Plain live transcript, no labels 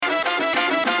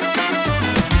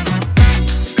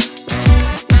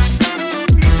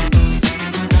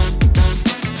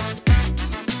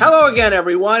again,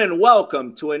 everyone, and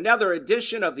welcome to another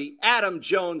edition of the Adam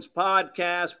Jones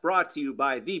Podcast, brought to you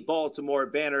by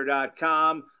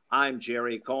thebaltimorebanner.com. I'm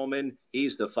Jerry Coleman.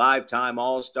 He's the five-time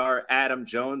All-Star Adam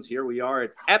Jones. Here we are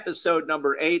at episode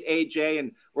number 8, AJ,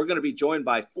 and we're going to be joined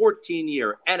by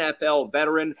 14-year NFL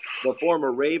veteran, the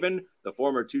former Raven, the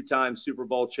former two-time Super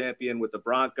Bowl champion with the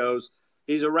Broncos.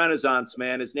 He's a Renaissance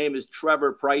man. His name is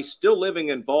Trevor Pryce, still living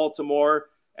in Baltimore.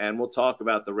 And we'll talk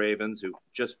about the Ravens, who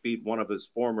just beat one of his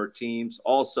former teams.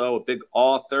 Also, a big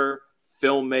author,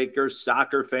 filmmaker,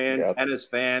 soccer fan, tennis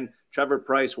fan. Trevor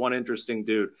Pryce, one interesting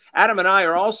dude. Adam and I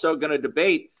are also going to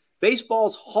debate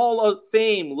baseball's Hall of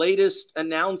Fame latest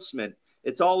announcement.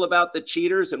 It's all about the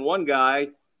cheaters and one guy,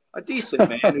 a decent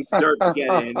man who deserved to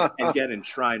get in and get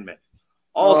enshrinement.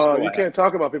 Also, you can't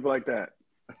talk about people like that.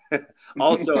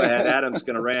 Also, Adam's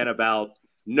going to rant about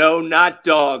no, not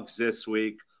dogs this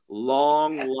week.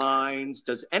 Long lines.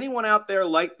 Does anyone out there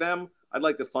like them? I'd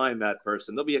like to find that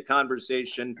person. There'll be a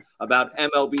conversation about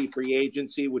MLB free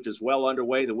agency, which is well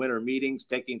underway. The winter meetings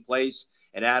taking place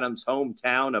in Adam's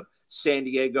hometown of San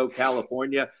Diego,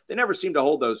 California. They never seem to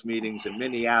hold those meetings in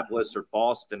Minneapolis or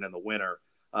Boston in the winter.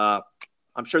 I'm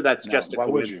sure that's just a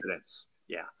coincidence.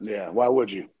 Yeah. Why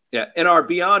would you? Yeah. In our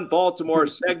Beyond Baltimore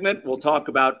segment, we'll talk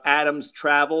about Adam's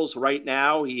travels. Right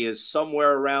now, he is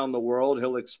somewhere around the world.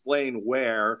 He'll explain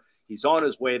where. He's on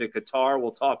his way to Qatar.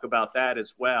 We'll talk about that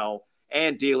as well,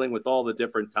 and dealing with all the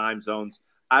different time zones.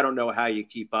 I don't know how you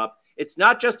keep up. It's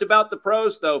not just about the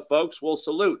pros, though, folks. We'll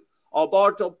salute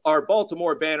our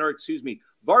Baltimore Banner,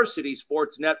 Varsity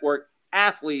Sports Network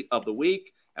Athlete of the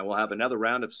Week. And we'll have another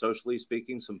round of Socially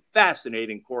Speaking, some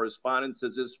fascinating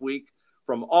correspondences this week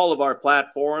from all of our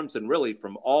platforms and really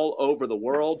from all over the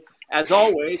world. As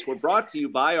always, we're brought to you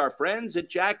by our friends at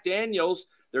Jack Daniels.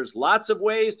 There's lots of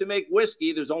ways to make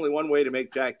whiskey. There's only one way to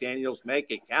make Jack Daniels.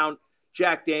 Make it count.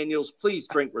 Jack Daniels, please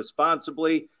drink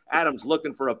responsibly. Adam's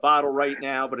looking for a bottle right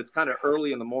now, but it's kind of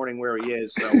early in the morning where he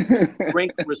is, so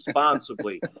drink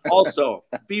responsibly. Also,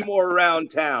 Be More Around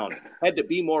Town. Head to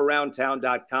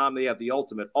BeMoreAroundTown.com. They have the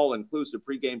ultimate all-inclusive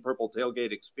pregame purple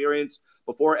tailgate experience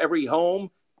before every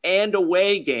home and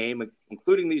away game,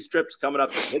 including these trips coming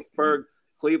up to Pittsburgh,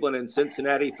 Cleveland, and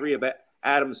Cincinnati, three of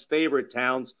Adam's favorite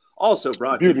towns. Also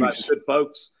brought to you by the good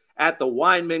folks at the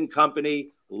Weinman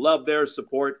Company. Love their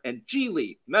support. And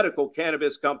G-Leaf Medical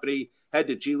Cannabis Company. Head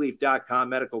to gleaf.com.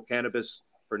 Medical cannabis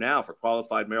for now for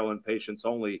qualified Maryland patients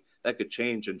only. That could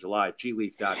change in July.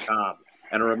 gleaf.com.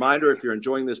 And a reminder, if you're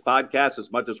enjoying this podcast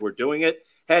as much as we're doing it,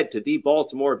 head to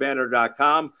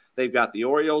thebaltimorebanner.com. They've got the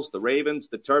Orioles, the Ravens,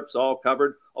 the Terps all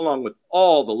covered, along with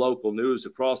all the local news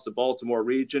across the Baltimore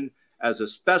region. As a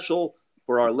special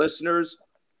for our listeners,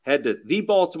 head to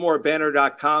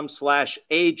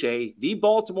thebaltimorebanner.com/AJ,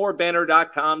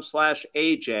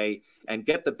 thebaltimorebanner.com/AJ, and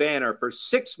get the banner for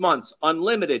 6 months,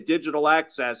 unlimited digital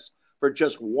access for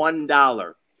just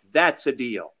 $1. That's a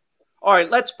deal. All right,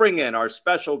 let's bring in our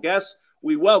special guest.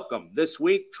 We welcome this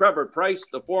week Trevor Pryce,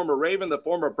 the former Raven, the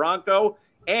former Bronco,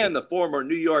 and the former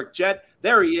New York Jet.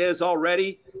 There he is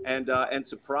already, and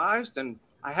surprised. And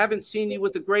I haven't seen you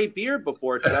with a gray beard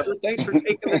before, Trevor. Thanks for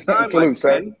taking the time, my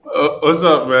friend. What's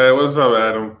up, man? What's up,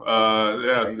 Adam?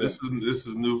 This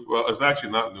is new. Well, it's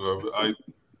actually not new.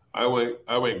 I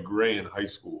went gray in high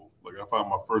school. Like I found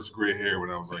my first gray hair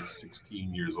when I was like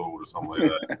 16 years old or something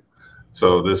like that.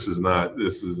 So this is not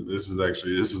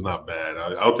bad.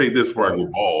 I'll take this before I go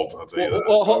bald. I'll tell you that.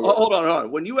 Well, hold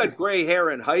on. When you had gray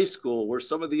hair in high school, were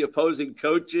some of the opposing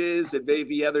coaches and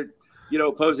maybe other,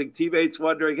 opposing teammates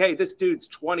wondering, "Hey, this dude's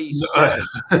 27."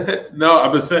 No,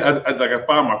 I've been saying I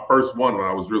found my first one when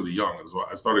I was really young. So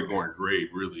I started going gray.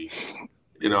 Really,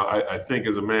 I think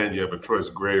as a man you have a choice: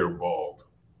 gray or bald.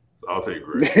 So I'll take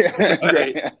gray.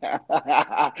 Great.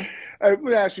 Let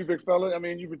me ask you, big fella. I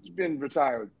mean, you've been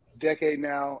retired decade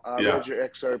now. I read your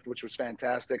excerpt, which was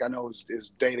fantastic. I know it's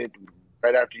dated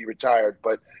right after you retired,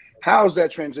 but how's that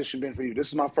transition been for you? This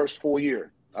is my first full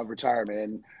year of retirement,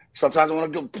 and sometimes I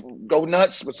want to go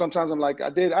nuts, but sometimes I'm like, I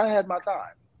had my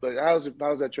time. But how's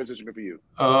that transition been for you?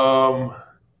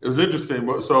 It was interesting.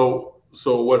 But so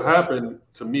what happened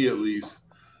to me, at least,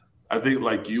 I think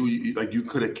like you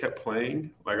could have kept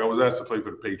playing. Like I was asked to play for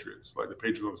the Patriots. Like the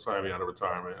Patriots want to sign me out of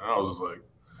retirement, and I was just like,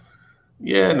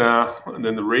 yeah, nah. And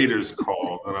then the Raiders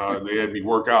called, and they had me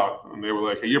work out, and they were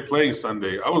like, "Hey, you're playing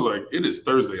Sunday." I was like, "It is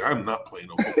Thursday. I'm not playing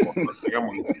no football. Like, I'm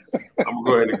gonna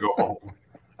go ahead and go home."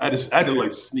 I had to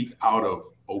like sneak out of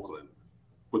Oakland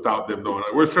without them knowing.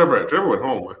 Like, where's Trevor at? Trevor went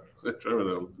home.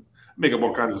 Trevor make up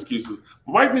all kinds of excuses.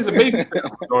 My wife needs a babysitter.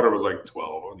 My daughter was like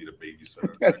 12. I don't need a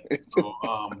babysitter. So,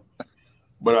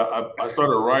 but I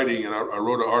started writing, and I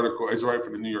wrote an article. I used to write for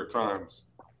the New York Times.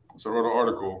 So I wrote an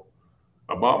article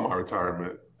about my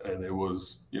retirement, and it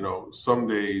was, some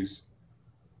days,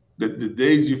 the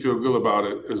days you feel good about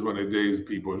it is when the days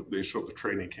they show up to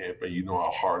training camp and you know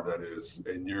how hard that is,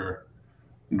 and you're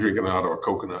drinking out of a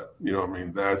coconut. You know what I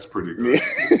mean? That's pretty good.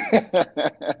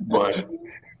 But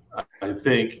I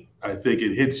think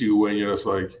it hits you when you're just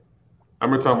like, I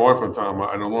remember telling my wife one time,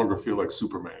 I no longer feel like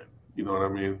Superman. You know what I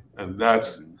mean? And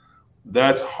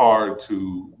that's hard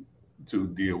to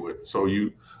deal with. So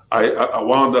I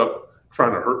wound up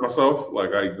trying to hurt myself.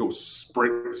 Like I go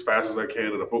sprint as fast as I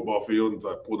can in a football field until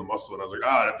I pull the muscle, and I was like,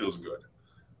 that feels good.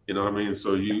 You know what I mean?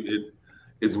 So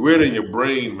it's weird in your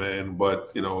brain, man.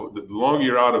 But the longer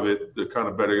you're out of it, the kind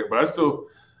of better. But I still,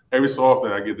 every so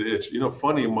often, I get the itch.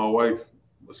 Funny, my wife.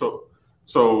 So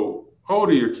how old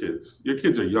are your kids? Your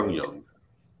kids are young.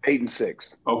 8 and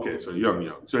 6. Okay, so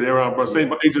young. So they were around the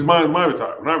same age as mine. When I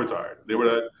retired, they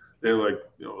were like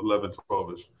 11,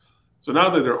 12ish. So now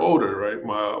that they're older, right?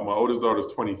 My oldest daughter's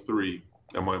 23,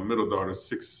 and my middle daughter's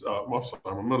 6. My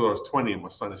middle daughter's 20, and my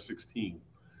son is 16.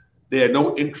 They had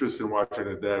no interest in watching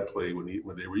their dad play when they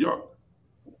were young,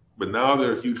 but now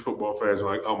they're huge football fans. And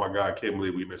like, oh my God, I can't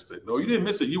believe we missed it. No, you didn't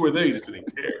miss it. You were there. You just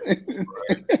didn't care.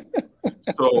 Right?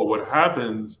 So what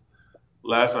happens?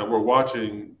 Last night we're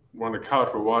on the couch.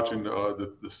 We're watching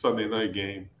the Sunday night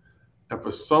game, and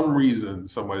for some reason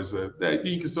somebody said, "Dad,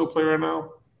 you can still play right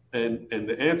now," and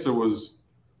the answer was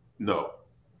no.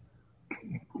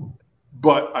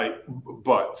 But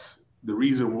the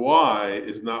reason why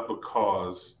is not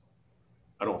because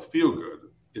I don't feel good.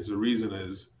 The reason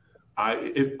is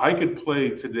if I could play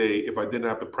today if I didn't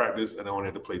have to practice and I only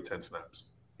had to play 10 snaps.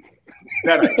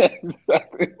 That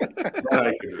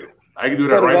I can do. I can do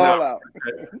that right now.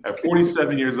 At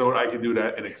 47 years old, I can do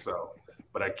that and excel.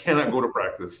 But I cannot go to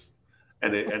practice,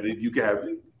 and you can have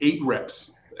 8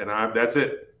 reps, and that's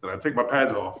it. And I take my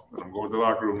pads off, and I'm going to the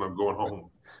locker room, and I'm going home.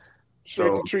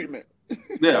 Straight to treatment.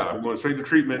 Yeah, I'm going straight to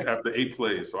treatment after 8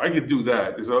 plays. So I can do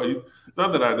that. It's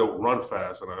not that I don't run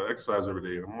fast and I exercise every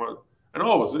day. And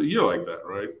all of us, you're like that,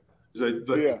 right? It's like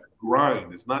it's the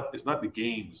grind. It's not the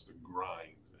game. It's the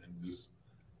grind, and just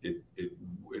it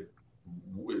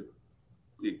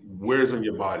wears on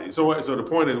your body. So the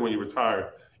point is, when you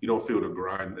retire, you don't feel the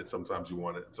grind, and sometimes you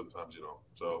want it, and sometimes you don't.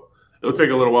 So it'll take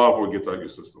a little while before it gets out of your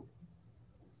system.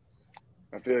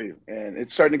 I feel you, and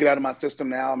it's starting to get out of my system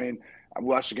now. I mean, I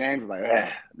watch the games, I'm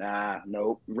like,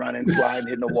 nope, running, sliding,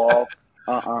 hitting the wall,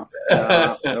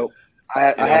 nope.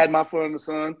 I had my foot in the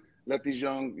sun. Let these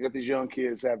young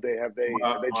kids have their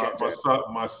chance.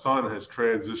 My son has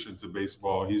transitioned to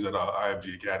baseball. He's at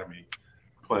IMG Academy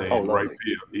playing right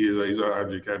field. He's at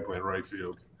IMG Academy playing right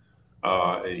field.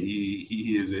 And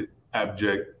he is an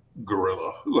abject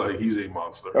gorilla. Like, he's a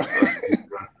monster.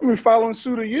 I mean, following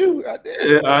suit of you.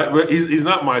 But he's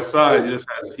not my size.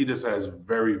 He just has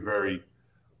very, very.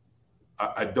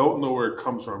 I don't know where it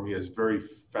comes from. He has very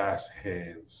fast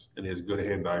hands and he has good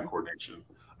hand-eye coordination.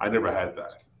 I never had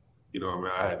that.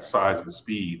 I had size and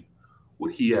speed.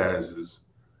 What he has is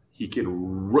he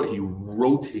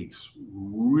rotates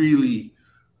really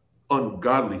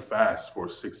ungodly fast for a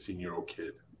 16-year-old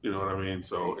kid. You know what I mean?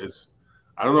 So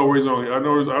I don't know where he's going. I don't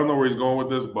know where he's going with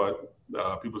this, but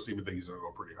people seem to think he's going to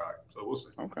go pretty high. So we'll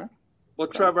see. Okay. Well,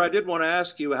 Trevor, I did want to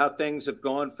ask you how things have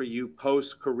gone for you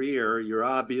post-career. You're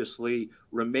obviously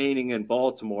remaining in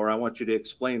Baltimore. I want you to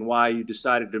explain why you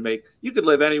decided you could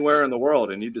live anywhere in the world,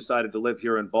 and you decided to live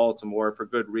here in Baltimore for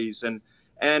good reason.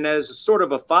 And as sort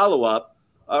of a follow-up,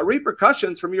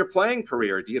 repercussions from your playing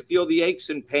career. Do you feel the aches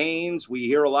and pains? We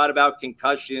hear a lot about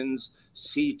concussions,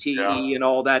 CTE, and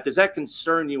all that. Does that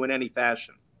concern you in any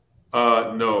fashion?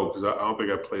 No, because I don't think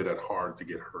I played that hard to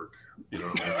get hurt. You know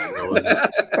what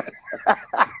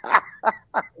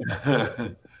I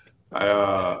mean?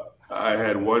 I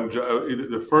had one job.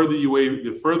 The further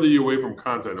you away from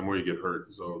contact, the more you get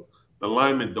hurt. So the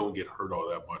linemen don't get hurt all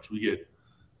that much. We get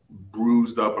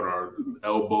bruised up on our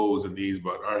elbows and knees,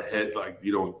 but our head,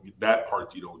 that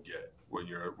part you don't get when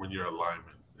you're a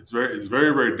lineman. It's very,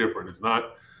 very different. It's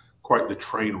not quite the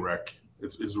train wreck.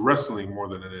 It's wrestling more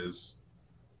than it is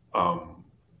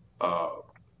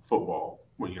football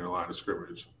when you're in a line of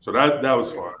scrimmage. So that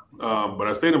was fun. But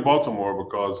I stayed in Baltimore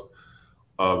because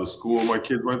the school my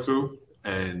kids went to,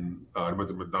 and I went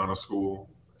to Madonna School.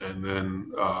 And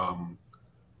then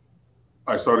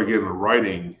I started getting into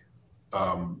writing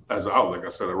as an outlet. Like I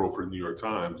said, I wrote for the New York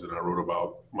Times, and I wrote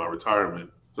about my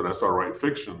retirement. So then I started writing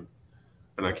fiction,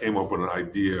 and I came up with an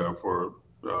idea for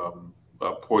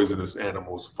poisonous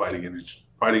animals fighting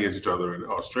against each other in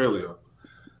Australia.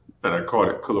 And I called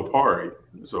it Kulapari.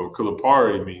 So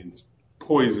Kulapari means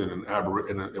poison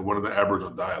in one of the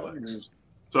Aboriginal dialects. Mm-hmm.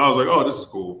 So I was like, oh, this is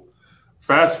cool.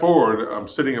 Fast forward, I'm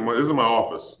sitting in this is my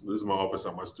office. This is my office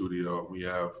at my studio. We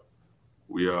have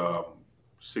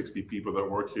 60 people that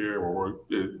work here.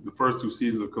 The first 2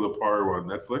 seasons of Killer Party were on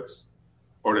Netflix,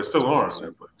 or they still are on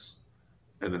Netflix.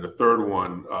 And then the third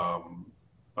one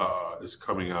is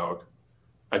coming out,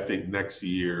 I think, next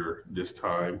year. This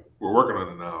time we're working on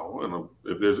it now. And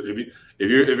if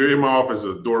you're in my office,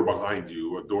 there's a door behind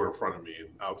you, a door in front of me, and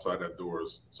outside that door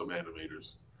is some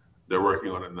animators. They're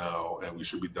working on it now, and we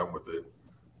should be done with it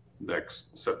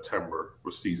next September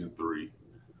with season 3.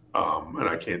 And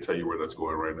I can't tell you where that's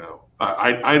going right now.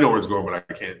 I know where it's going, but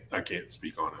I can't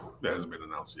speak on it. That hasn't been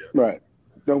announced yet. Right.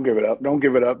 Don't give it up. Don't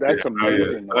give it up. That's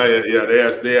amazing.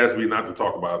 They asked me not to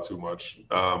talk about it too much.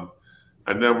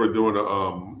 And then we're doing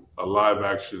a live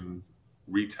action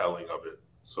retelling of it.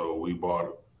 So we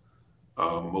bought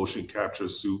motion capture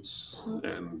suits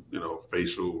and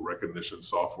facial recognition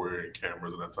software and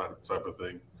cameras and that type of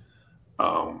thing.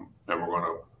 And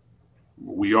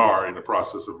we are in the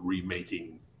process of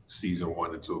remaking season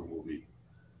 1 into a movie.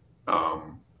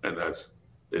 And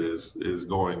it is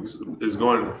going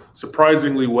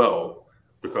surprisingly well,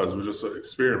 because it was just an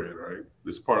experiment, right?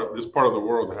 This part of the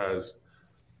world has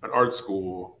an art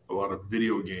school, a lot of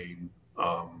video game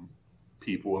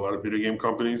people, a lot of video game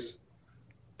companies,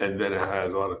 and then it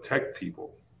has a lot of tech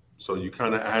people. So you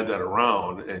kind of add that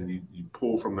around, and you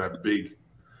pull from that big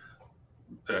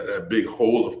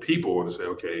hole of people and say,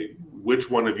 okay, which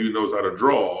one of you knows how to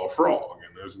draw a frog,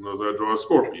 and knows how to draw a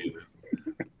scorpion?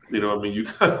 We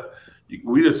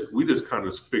just kind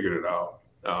of figured it out,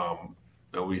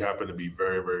 and we happen to be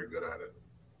very, very good at it.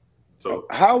 So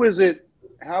how is it?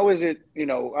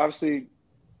 Obviously,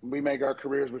 we make our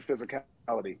careers with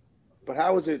physicality, but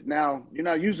how is it now? You're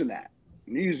not using that.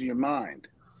 You're using your mind.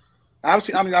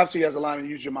 Obviously, as a lineman,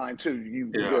 you use your mind too. You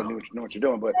know what you're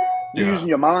doing, but you're using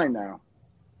your mind now.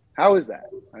 How is that?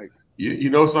 Like, you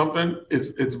know something?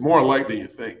 It's more alike than you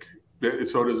think.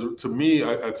 So to me,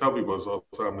 I tell people this all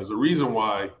the time. There's a reason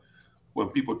why when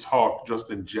people talk just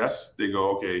in jest, they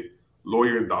go, okay,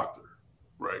 lawyer and doctor,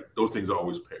 right? Those things are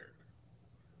always paired.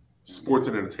 Sports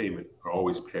and entertainment are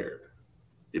always paired.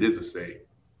 It is the same.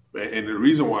 And the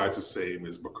reason why it's the same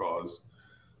is because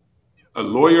a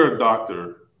lawyer or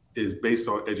doctor is based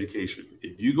on education.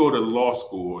 If you go to law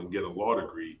school and get a law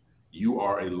degree, you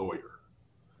are a lawyer.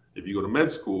 If you go to med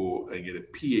school and get a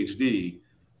PhD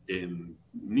in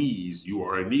knees, you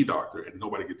are a knee doctor, and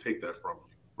nobody can take that from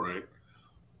you, right?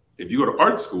 If you go to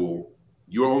art school,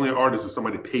 you're only an artist if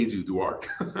somebody pays you to do art,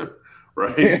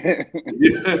 right?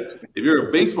 If you're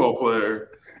a baseball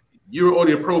player, you're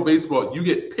only a pro baseball. You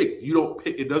get picked. You don't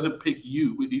pick. It doesn't pick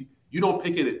you. You don't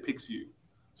pick it. It picks you.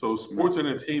 So sports and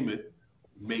entertainment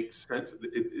makes sense.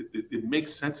 It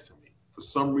makes sense to me. For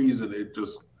some reason,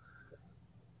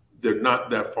 they're not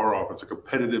that far off. It's a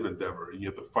competitive endeavor, and you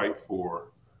have to fight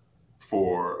for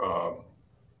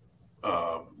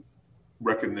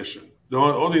recognition. The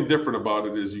only thing different about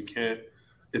it is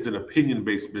it's an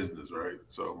opinion-based business, right?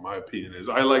 So my opinion is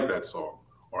I like that song,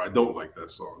 or I don't like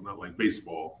that song. Not like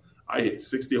baseball. I hit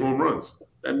 60 home runs.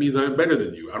 That means I'm better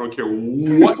than you. I don't care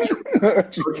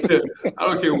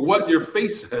what your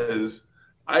face says.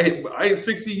 I hit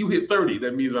 60, you hit 30.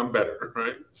 That means I'm better,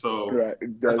 right? So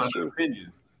that's not an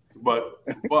opinion. But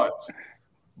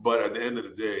at the end of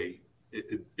the day,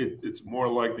 it's more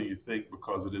likely you think,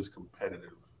 because it is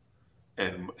competitive,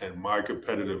 and my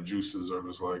competitive juices are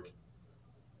just like,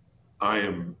 I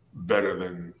am better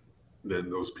than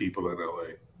those people in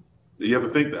LA. You have to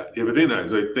think that. You have to think that.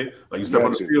 It's like you step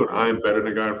on the field, I am better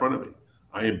than the guy in front of me.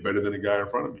 I am better than the guy in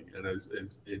front of me, and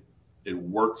it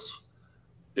works.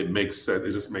 It makes sense.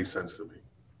 It just makes sense to me.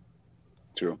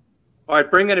 True. All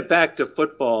right, bringing it back to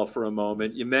football for a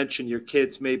moment. You mentioned your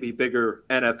kids may be bigger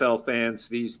NFL fans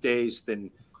these days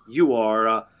than you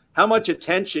are. How much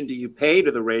attention do you pay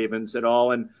to the Ravens at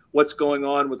all, and what's going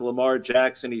on with Lamar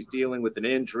Jackson? He's dealing with an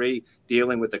injury,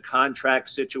 dealing with a contract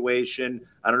situation.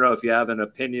 I don't know if you have an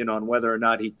opinion on whether or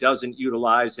not he doesn't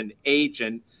utilize an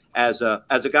agent as a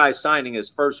guy signing his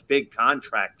first big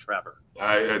contract, Trevor.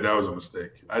 That was a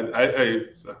mistake. I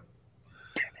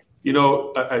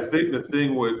think the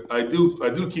thing with I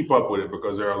do keep up with it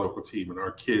because they're our local team and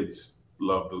our kids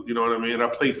love you know what I mean? I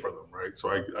played for them, right? So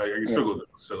I still go to the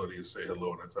facility and say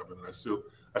hello and that type of thing. I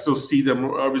still see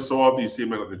them every so often. You see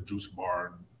them at the juice bar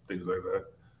and things like that.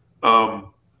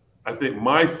 I think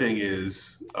my thing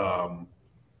is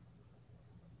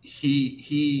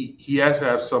he has to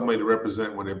have somebody to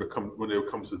represent when it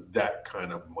comes to that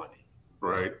kind of money,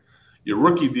 right? Your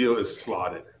rookie deal is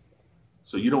slotted,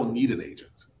 so you don't need an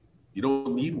agent. You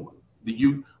don't need one.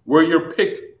 Where you're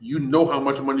picked, you know how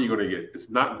much money you're going to get.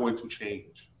 It's not going to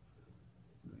change.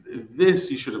 this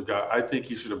he should have got. I think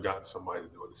he should have gotten somebody to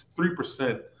do it. It's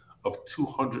 3% of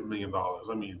 $200 million.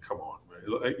 I mean, come on, man.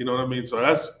 You know what I mean? So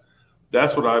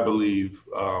that's what I believe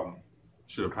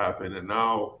should have happened. And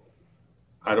now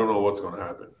I don't know what's going to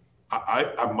happen.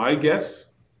 My guess,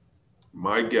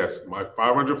 my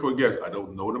 500-foot guess. I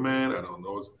don't know the man. I don't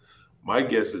know. My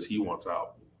guess is he wants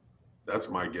out. That's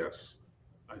my guess.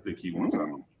 I think he wants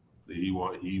out. He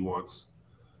wants.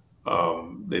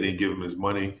 They didn't give him his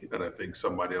money, and I think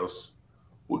somebody else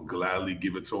would gladly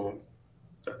give it to him.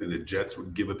 I think the Jets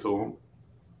would give it to him.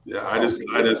 Yeah, I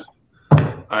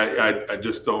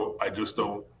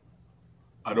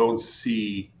don't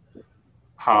see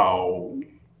how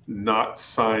not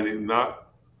signing,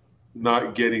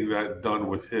 not getting that done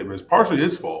with him is partially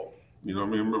his fault. You know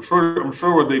what I mean? I'm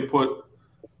sure what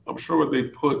they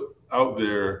put out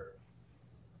there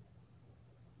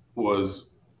was,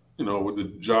 you know, with the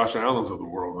Josh Allens of the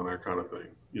world and that kind of thing.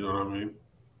 You know what I mean?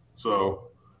 So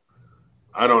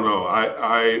I don't know.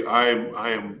 I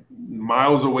am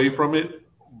miles away from it,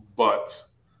 but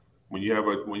when you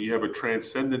have a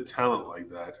transcendent talent like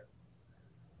that,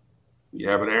 you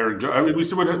have an Aaron Judge. I mean, we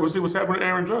see what's happening to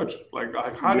Aaron Judge. Like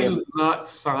how do you not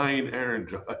sign Aaron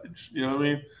Judge? You know what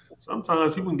I mean?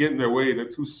 Sometimes people can get in their way. They're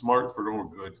too smart for their own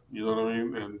good. You know what I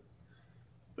mean?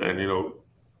 And you know,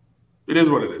 it is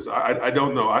what it is. I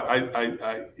don't know.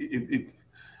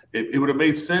 It would have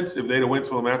made sense if they'd have went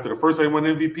to him after the first time he won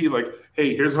MVP, like,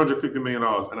 hey, here's $150 million,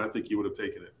 and I think he would have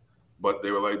taken it. But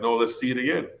they were like, no, let's see it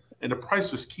again. And the price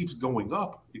just keeps going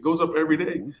up. It goes up every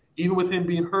day, even with him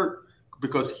being hurt,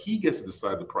 because he gets to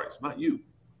decide the price, not you.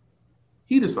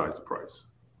 He decides the price.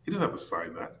 He doesn't have to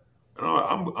sign that. And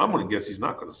I'm going to guess he's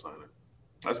not going to sign it.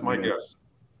 That's my guess.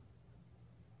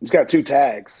 He's got 2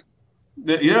 tags.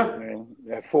 Yeah.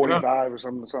 At 45 or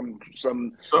some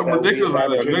ridiculous.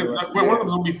 One of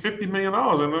them's gonna be $50 million,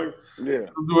 and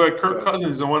do like Kirk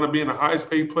Cousins and want to be in the highest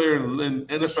paid player in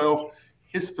NFL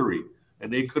history,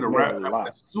 and they could have wrapped up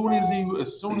as soon as he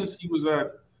was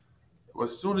at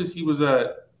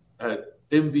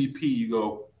MVP. You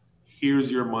go, here's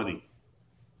your money.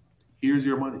 Here's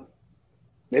your money.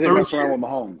 They didn't mess around with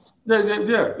Mahomes.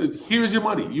 Yeah. Here's your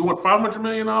money. You want $500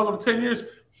 million over 10 years?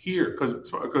 Here, because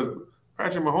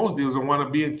Patrick Mahomes deals and want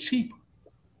to be in cheap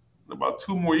in about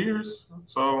 2 more years.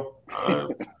 So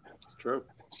it's true.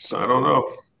 I don't know.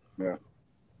 Yeah,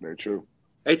 very true.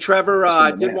 Hey, Trevor, I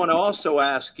did want to also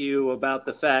ask you about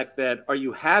the fact that are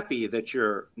you happy that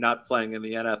you're not playing in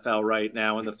the NFL right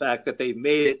now, and the fact that they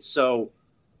made it so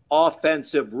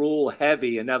offensive rule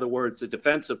heavy? In other words, a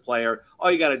defensive player,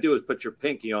 all you got to do is put your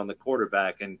pinky on the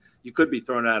quarterback, and you could be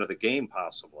thrown out of the game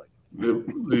possibly.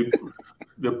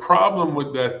 The problem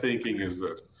with that thinking is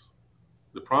this.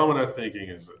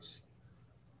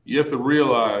 You have to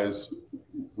realize,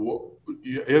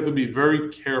 you have to be very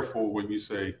careful when you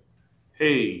say,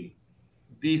 hey,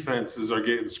 defenses are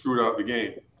getting screwed out of the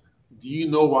game. Do you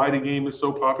know why the game is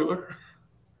so popular?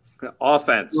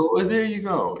 Offense. Well, there you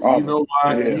go. You know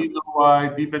why? Yeah. You know why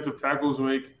defensive tackles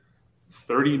make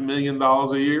 $30 million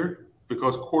a year?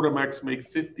 Because quarterbacks make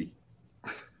 50.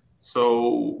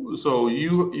 So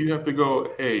you have to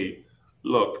go, hey,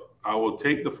 look, I will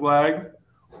take the flag,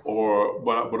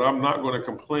 but I'm not going to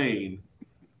complain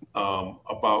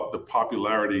about the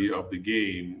popularity of the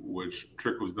game, which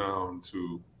trickles down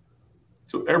to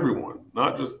everyone,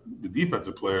 not just the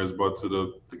defensive players, but to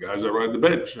the guys that ride the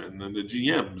bench and then the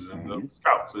GMs and the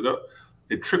scouts.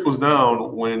 It trickles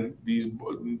down when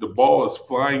the ball is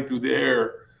flying through the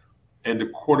air and the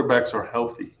quarterbacks are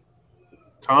healthy.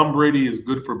 Tom Brady is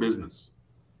good for business.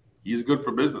 He's good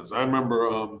for business. I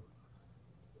remember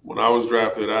when I was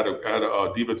drafted, I had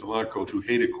a defensive line coach who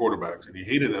hated quarterbacks, and he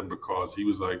hated them because he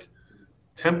was like,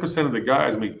 10% of the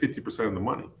guys make 50% of the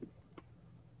money.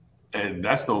 And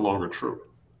that's no longer true.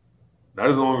 That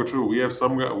is no longer true. We have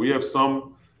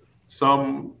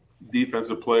some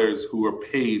defensive players who are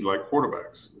paid like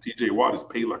quarterbacks. TJ Watt is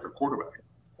paid like a quarterback.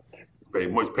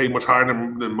 He's paid much higher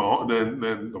than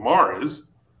Lamar is.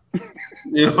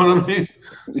 You know what I mean?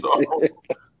 So,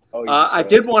 I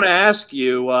did want to ask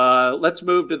you, let's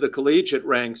move to the collegiate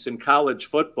ranks in college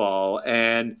football.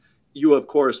 And you, of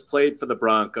course, played for the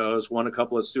Broncos, won a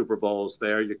couple of Super Bowls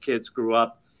there. Your kids grew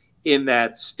up in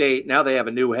that state. Now they have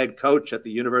a new head coach at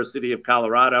the University of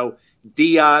Colorado.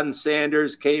 Deion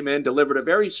Sanders came in, delivered a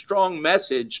very strong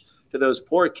message to those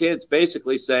poor kids,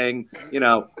 basically saying,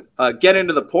 get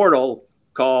into the portal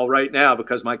call right now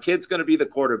because my kid's going to be the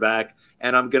quarterback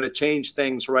and I'm going to change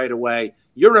things right away.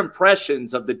 Your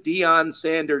impressions of the Deion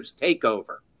Sanders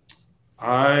takeover?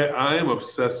 I am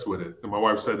obsessed with it. And my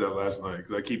wife said that last night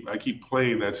because I keep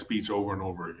playing that speech over and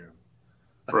over again.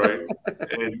 right?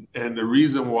 and the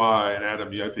reason why, and Adam,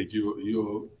 I think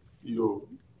you'll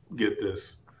get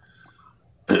this.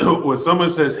 When someone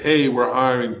says, "Hey, we're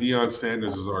hiring Deion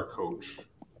Sanders as our coach,"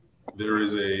 there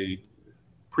is a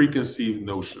preconceived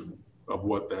notion of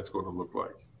what that's going to look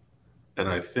like. And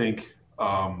I think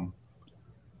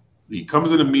he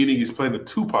comes in a meeting, he's playing the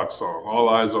Tupac song, "All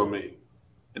Eyes on Me."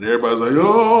 And everybody's like,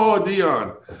 "Oh,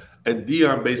 Deion." And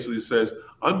Deion basically says,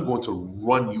 "I'm going to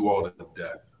run you all to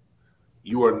death.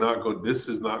 You are not going, this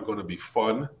is not going to be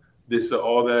fun. This,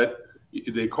 all that."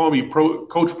 They call me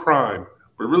Coach Prime,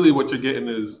 but really what you're getting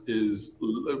is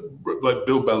like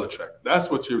Bill Belichick. That's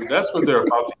what they're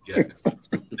about to get.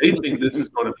 They think this is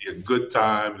going to be a good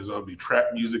time. There's going to be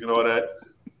trap music and all that.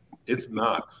 It's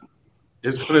not. It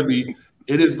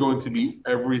is going to be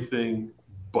everything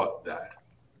but that.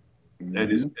 And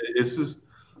it's just,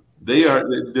 they are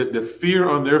the fear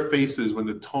on their faces when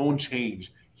the tone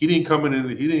changed. He didn't come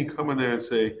in there and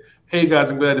say, "Hey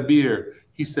guys, I'm glad to be here."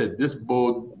 He said, "This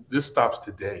stops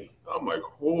today." I'm like,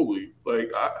 holy,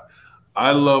 like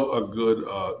I love a good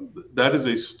that is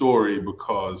a story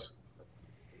because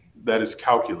that is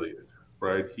calculated,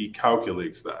 right? He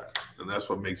calculates that, and that's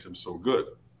what makes him so good.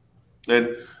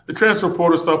 And the transfer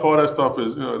portal stuff, all that stuff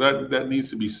is, that needs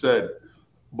to be said.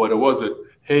 But it wasn't,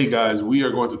 "Hey guys, we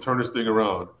are going to turn this thing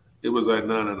around." It was like,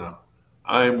 no.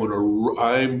 I'm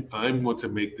going to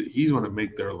make he's going to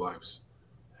make their lives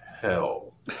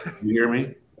hell. You hear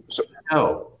me? So,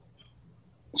 hell.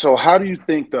 So how do you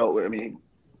think, though? I mean,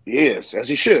 he is, as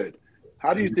he should.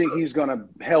 How do you think he's going to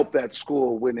help that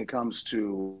school when it comes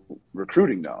to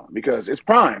recruiting, though? Because it's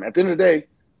Prime. At the end of the day,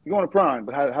 you're going to Prime,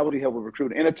 but how would he help with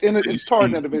recruiting? And it's hard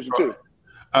in that division, too.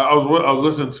 I was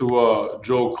listening to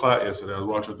Joel Klatt yesterday. I was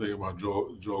watching a thing about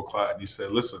Joel Klatt, and he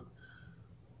said, "Listen,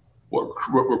 what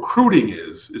recruiting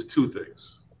is two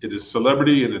things. It is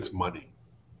celebrity and it's money.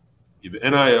 Either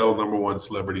NIL, number one,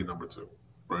 celebrity, number two,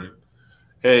 right?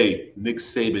 Hey, Nick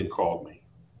Saban called me,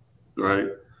 right?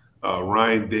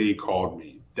 Ryan Day called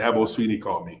me. Dabo Sweeney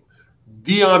called me.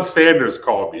 Deion Sanders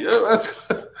called me." That's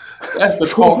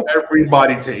the call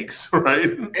everybody takes,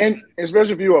 right? And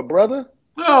especially if you're a brother.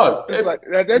 No, like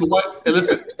that. And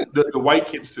listen, the white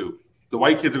kids too. The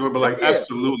white kids are going to be like, "Yeah,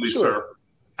 absolutely, sure. Sir.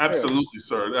 Absolutely,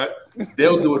 sir."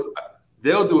 They'll do it.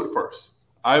 They'll do it first.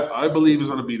 I believe it's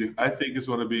going to be. I think it's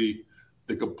going to be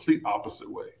the complete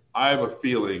opposite way. I have a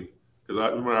feeling, because I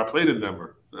remember I played in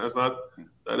Denver. That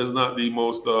is not the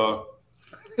most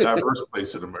diverse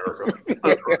place in America.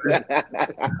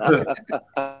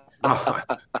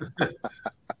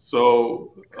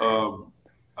 So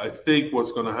I think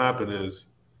what's going to happen is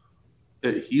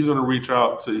he's going to reach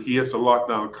out to. He has to lock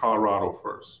down Colorado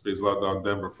first. He's locked down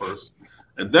Denver first,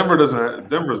 and Denver's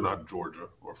not Georgia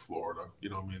or Florida. You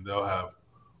know what I mean? They'll have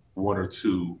one or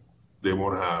two. They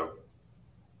won't have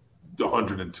the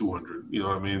 100 and 200. You know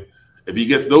what I mean? If he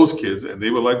gets those kids, and they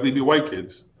would likely be white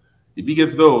kids, if he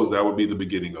gets those, that would be the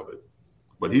beginning of it.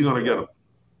 But he's going to get them.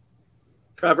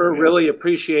 Trevor, really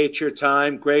appreciate your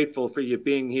time. Grateful for you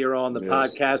being here on the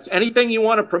podcast. Anything you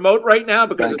want to promote right now?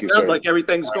 Because it sounds like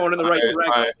everything's going in the right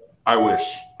direction. I wish.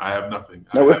 I have nothing.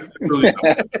 Really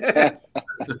nothing.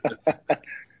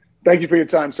 Thank you for your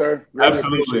time, sir. Really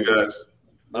absolutely, guys.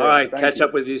 All right. Catch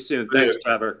up with you soon. Thanks,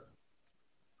 Trevor.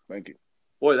 Thank you.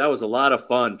 Boy, that was a lot of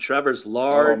fun. Trevor's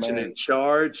large and in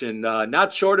charge and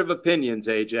not short of opinions,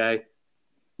 AJ.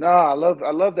 No, I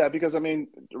love that because, I mean,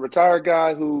 a retired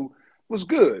guy who was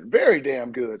good, very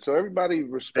damn good. So everybody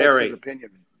respects his opinion.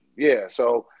 Yeah,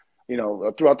 so,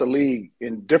 throughout the league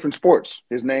in different sports,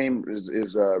 his name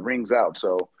is rings out.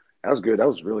 So that was good. That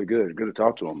was really good. Good to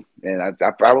talk to him. And I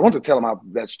want to tell him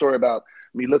that story about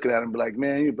me looking at him and be like,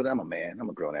 "Man, but I'm a man. I'm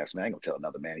a grown-ass man. I ain't going to tell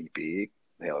another man he's big."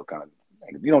 Hell, kind of.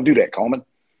 You don't do that, Coleman.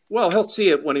 Well, he'll see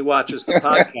it when he watches the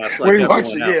podcast. When he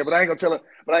watches it, yeah, but I ain't gonna tell him.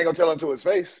 But I ain't gonna tell him to his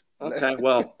face. Okay,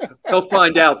 well, he'll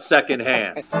find out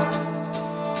secondhand.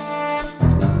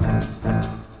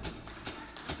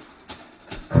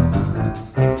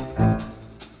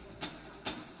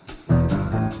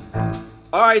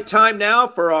 All right, time now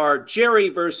for our Jerry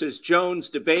versus Jones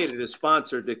debate. It is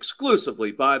sponsored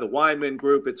exclusively by the Wyman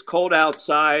Group. It's cold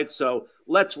outside, so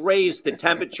let's raise the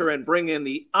temperature and bring in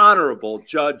the honorable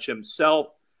judge himself.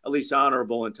 At least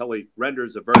honorable until he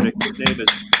renders a verdict. His name is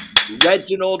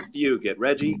Reginald Fugit.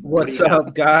 Reggie, what's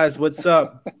up, guys? What's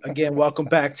up? Again, welcome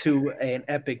back to an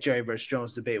epic Jerry versus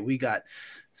Jones debate. We got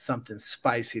something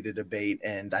spicy to debate,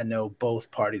 and I know both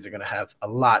parties are going to have a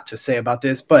lot to say about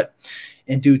this, but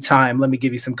in due time, let me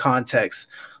give you some context.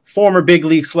 Former big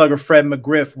league slugger Fred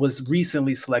McGriff was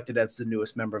recently selected as the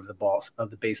newest member of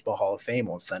the Baseball Hall of Fame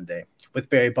on Sunday, with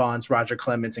Barry Bonds, Roger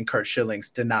Clemens, and Curt Schillings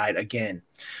denied again.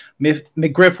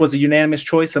 McGriff was a unanimous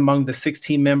choice among the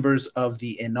 16 members of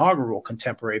the inaugural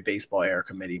Contemporary Baseball Era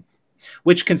Committee,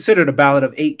 which considered a ballot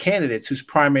of 8 candidates whose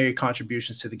primary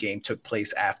contributions to the game took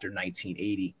place after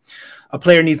 1980. A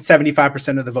player needs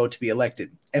 75% of the vote to be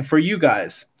elected. And for you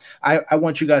guys, I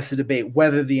want you guys to debate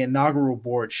whether the inaugural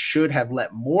board should have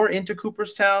let more into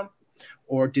Cooperstown,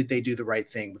 or did they do the right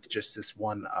thing with just this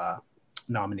one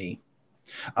nominee?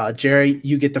 Jerry,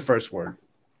 you get the first word.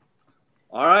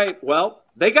 All right. Well,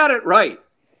 they got it right.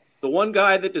 The one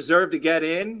guy that deserved to get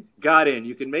in, got in.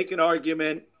 You can make an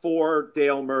argument for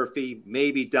Dale Murphy,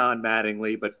 maybe Don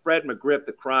Mattingly, but Fred McGriff,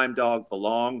 the crime dog,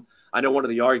 belonged. I know one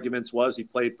of the arguments was he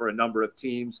played for a number of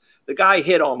teams. The guy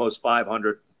hit almost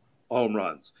 500 home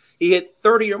runs. He hit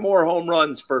 30 or more home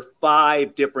runs for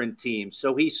 5 different teams.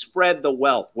 So he spread the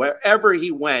wealth. Wherever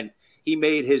he went, he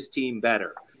made his team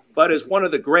better. But as one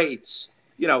of the greats,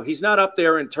 you know, he's not up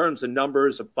there in terms of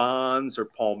numbers of Bonds or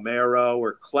Palmeiro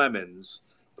or Clemens,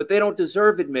 but they don't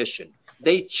deserve admission.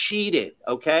 They cheated,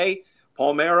 okay?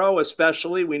 Palmeiro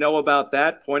especially, we know about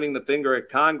that, pointing the finger at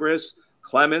Congress.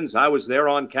 Clemens, I was there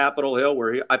on Capitol Hill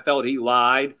where I felt he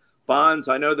lied. Bonds,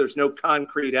 I know there's no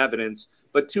concrete evidence,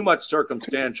 but too much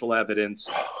circumstantial evidence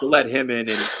to let him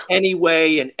in any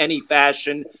way, in any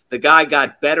fashion. The guy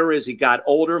got better as he got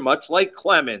older, much like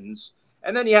Clemens.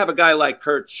 And then you have a guy like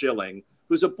Curt Schilling,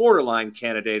 who's a borderline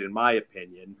candidate, in my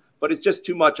opinion, but it's just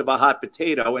too much of a hot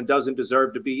potato and doesn't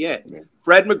deserve to be in.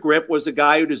 Fred McGriff was the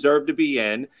guy who deserved to be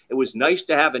in. It was nice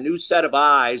to have a new set of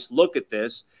eyes look at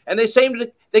this, and they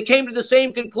came to the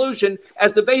same conclusion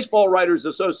as the Baseball Writers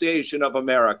Association of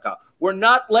America. We're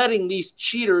not letting these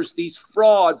cheaters, these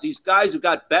frauds, these guys who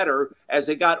got better as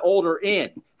they got older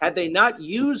in. Had they not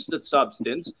used the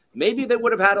substance, maybe they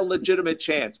would have had a legitimate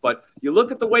chance. But you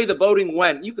look at the way the voting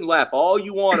went, you can laugh all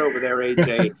you want over there,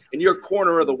 AJ, in your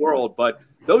corner of the world, but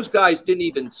those guys didn't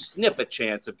even sniff a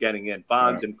chance of getting in,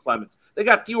 Bonds and Clemens. They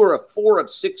got fewer of 4 of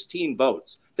 16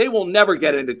 votes. They will never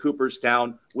get into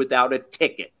Cooperstown without a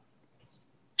ticket.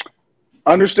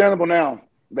 Understandable now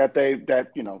that they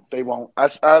won't.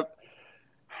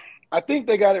 I think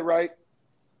they got it right.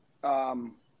 I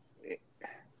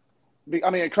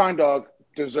mean, a crime dog,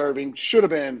 deserving, should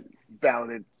have been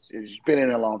balloted. It's been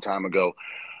in a long time ago.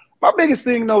 My biggest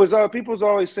thing, though, is people's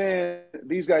always saying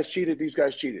these guys cheated, these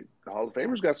guys cheated. The Hall of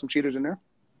Famers got some cheaters in there.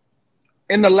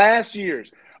 In the last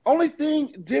years. Only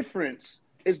difference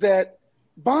is that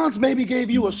Bonds maybe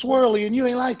gave you a swirly and you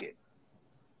ain't like it.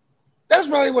 That's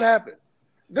probably what happened.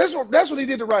 That's what he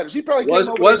did to writers. He probably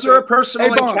was there a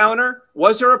personal encounter?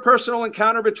 Was there a personal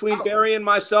encounter between Barry and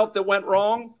myself that went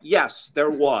wrong? Yes,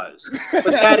 there was. But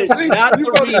that is not the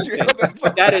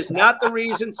reason. That is not the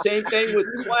reason. Same thing with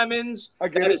Clemens.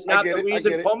 That is not the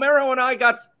reason. Palmeiro and I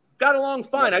got along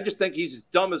fine. I just think he's as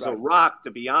dumb as a rock,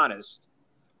 to be honest.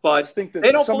 But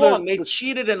they don't belong. They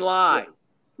cheated and lied.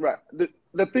 Right.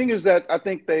 The thing is that I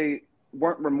think they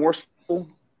weren't remorseful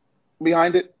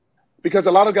behind it. Because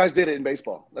a lot of guys did it in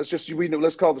baseball. Let's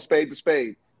call the spade the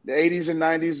spade. The 80s and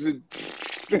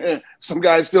 90s, some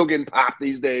guys still getting popped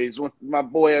these days. My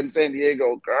boy in San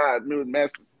Diego, God,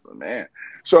 man.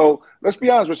 So let's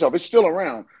be honest with ourselves. It's still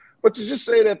around. But to just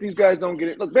say that these guys don't get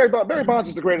it. Look, Barry Bonds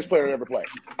is the greatest player to ever play.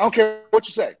 I don't care what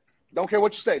you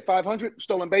say. 500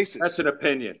 stolen bases. That's an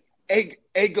opinion.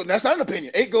 That's not an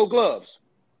opinion. 8 Gold Gloves.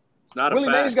 It's not a fact.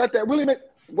 Willie Mays got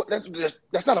that.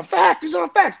 That's not a fact. These are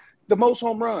facts. The most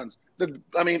home runs.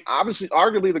 Obviously,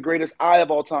 arguably the greatest eye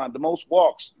of all time. The most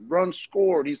walks, runs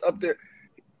scored. He's up there.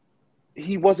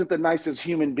 He wasn't the nicest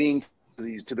human being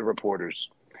to the reporters.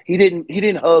 He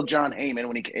didn't hug John Heyman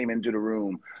when he came into the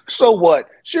room. So what?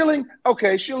 Schilling,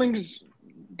 okay, Schilling's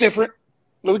different.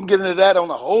 We can get into that on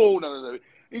a whole nother.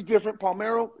 He's different.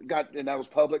 Palmeiro and that was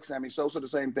public. Sammy Sosa, the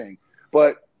same thing.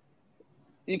 But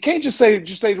you can't just say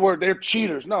the word they're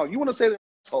cheaters. No, you want to say they're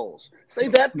assholes. Say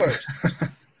that first.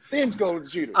 Things go to the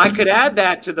cheaters. I could add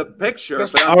that to the picture.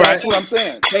 That's what I'm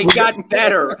saying. They got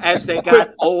better as they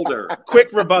got older.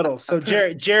 Quick rebuttal. So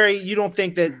Jerry, you don't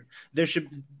think that there should?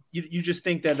 You just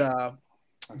think that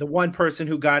the one person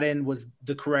who got in was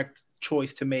the correct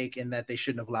choice to make, and that they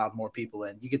shouldn't have allowed more people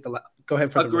in. You get go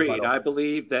ahead for Agreed. The rebuttal. I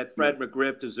believe that Fred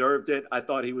McGriff deserved it. I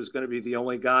thought he was going to be the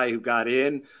only guy who got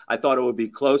in. I thought it would be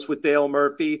close with Dale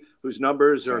Murphy, whose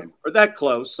numbers are that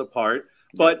close apart,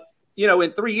 but.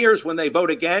 In 3 years when they vote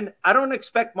again, I don't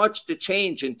expect much to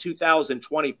change in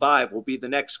 2025 will be the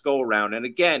next go-around. And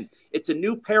again, it's a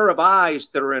new pair of eyes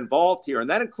that are involved here, and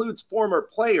that includes former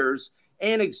players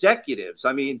and executives.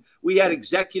 I mean, we had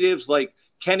executives like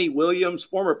Kenny Williams,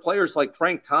 former players like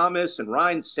Frank Thomas and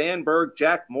Ryan Sandberg,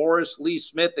 Jack Morris, Lee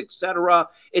Smith, etc.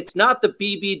 It's not the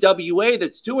BBWA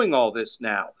that's doing all this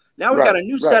now. Now we got a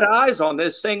new set of eyes on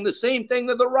this saying the same thing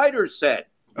that the writers said.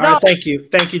 All right, thank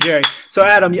you, Jerry. So,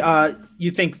 Adam,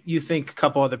 you think a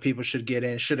couple other people should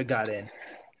have got in?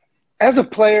 As a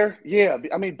player, yeah.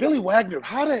 I mean, Billy Wagner,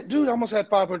 how that dude almost had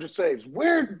 500 saves.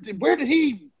 Where's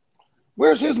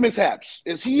his mishaps?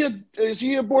 Is he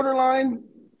a borderline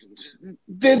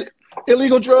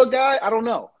illegal drug guy? I don't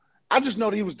know. I just know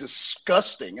that he was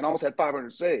disgusting and almost had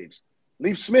 500 saves.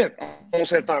 Lee Smith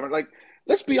almost had 500. Like,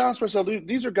 let's be honest with ourselves.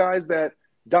 These are guys that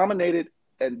dominated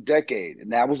a decade,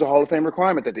 and that was the Hall of Fame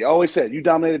requirement that they always said. You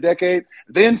dominate a decade.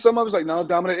 Then some of us like, no,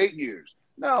 dominate 8 years.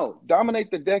 No, dominate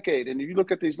the decade. And if you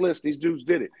look at these lists, these dudes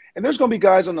did it. And there's going to be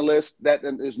guys on the list,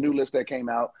 this new list that came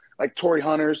out, like Torrey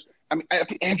Hunters. I mean,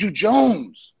 Andrew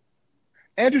Jones.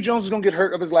 Andrew Jones is going to get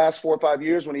hurt of his last 4 or 5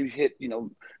 years when he hit,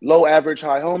 low average,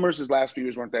 high homers. His last few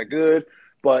years weren't that good.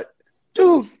 But,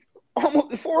 dude,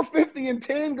 almost 450 and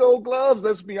 10 gold gloves.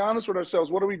 Let's be honest with ourselves.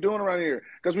 What are we doing around here?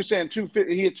 Because we're saying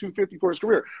 250, he hit 250 for his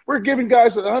career. We're giving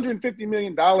guys $150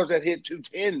 million that hit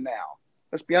 210 now.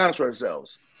 Let's be honest with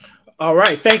ourselves. All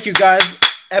right. Thank you, guys.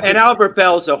 And Albert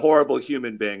Bell's a horrible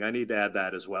human being. I need to add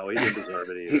that as well. He didn't deserve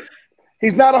it either.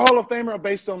 He's not a Hall of Famer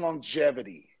based on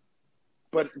longevity.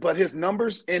 But his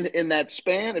numbers in that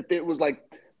span, if it was like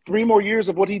 3 more years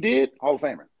of what he did, Hall of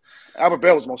Famer. Albert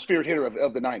Bell was the most feared hitter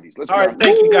of the 90s. All right,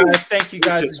 thank you, guys. Thank you,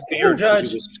 guys. The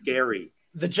judge was scary.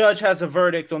 The judge has a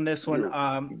verdict on this one.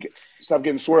 Stop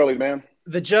getting swirly, man.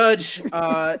 The judge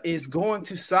is going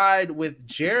to side with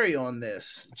Jerry on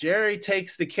this. Jerry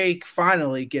takes the cake.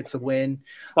 Finally, gets a win.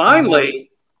 Finally.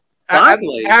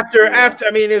 After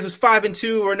I mean, it was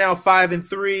 5-2. We're now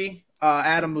 5-3.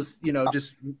 Adam was,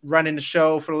 just running the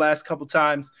show for the last couple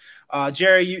times.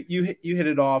 Jerry, you hit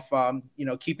it off.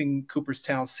 Keeping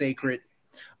Cooperstown sacred.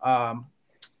 I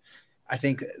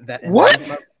think that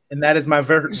that is my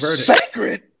verdict.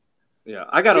 Sacred. Yeah,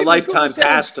 I got a lifetime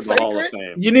pass to the Hall of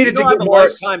Fame. You needed to get a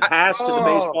lifetime pass to the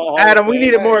Baseball Hall Adam, of Fame. we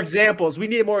needed more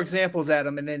examples.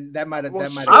 Adam, and then that might have.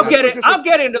 I'll get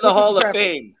into the Hall of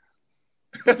Fame.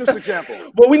 This example.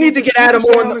 Well, we need to get Adam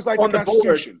on the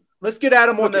board. Let's get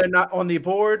Adam on the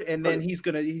board, and then he's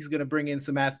gonna bring in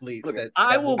some athletes.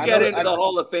 I will get into the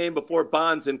Hall of Fame before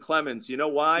Bonds and Clemens. You know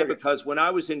why? Because when I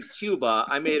was in Cuba,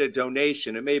 I made a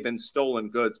donation. It may have been stolen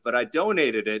goods, but I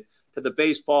donated it to the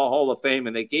Baseball Hall of Fame,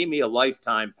 and they gave me a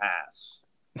lifetime pass.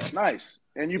 Nice,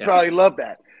 and you probably love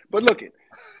that. But look it,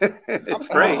 it's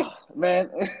great, man.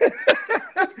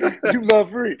 You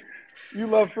love free.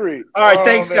 All right,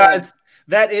 thanks, guys.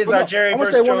 That is our Jerry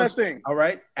versus Jones. One last thing. All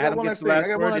right, Adam gets the last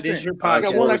word. It is your podcast. I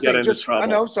got one last thing. I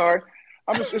know. I'm sorry.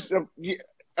 I'm just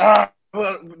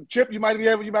Chip. You might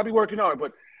be working hard,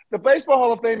 but the Baseball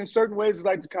Hall of Fame in certain ways is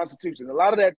like the Constitution. A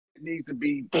lot of that needs to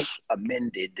be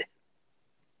amended.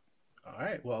 All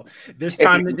right. Well, there's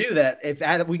time to do that.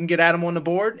 If we can get Adam on the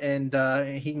board and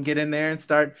he can get in there and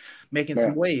start making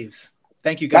some waves.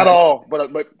 Thank you, guys. Not all,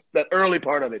 but that early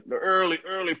part of it. The early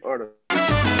part of it.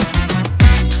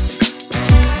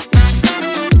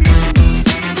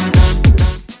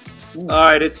 All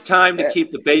right, it's time to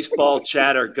keep the baseball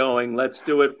chatter going. Let's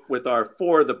do it with our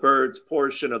For the Birds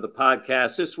portion of the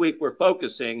podcast. This week, we're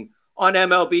focusing on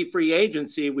MLB free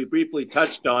agency. We briefly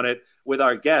touched on it with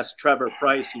our guest, Trevor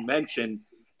Pryce. You mentioned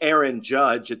Aaron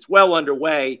Judge. It's well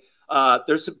underway.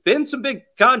 There's been some big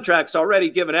contracts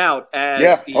already given out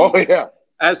as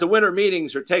the winter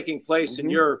meetings are taking place in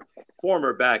your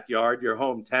former backyard, your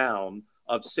hometown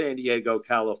of San Diego,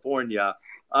 California.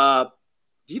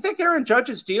 Do you think Aaron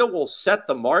Judge's deal will set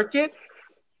the market?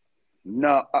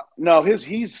 No.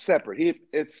 He's separate.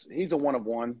 He's a one of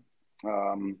one.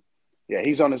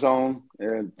 He's on his own,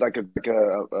 and like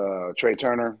a Trey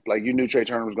Turner. Like you knew Trey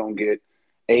Turner was going to get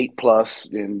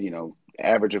 8+ and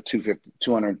average of 250,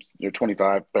 200,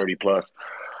 25,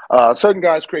 30+. Certain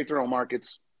guys create their own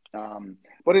markets,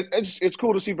 but it's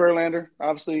cool to see Verlander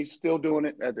obviously still doing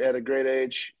it at a great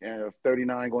age,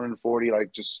 39 going into 40.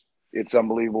 Like it's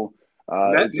unbelievable.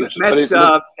 Mets,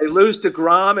 they lose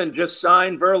DeGrom and just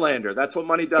sign Verlander. That's what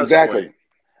money does. Exactly.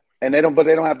 And they don't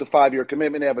have the 5-year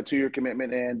commitment. They have a 2-year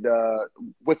commitment. And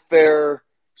with their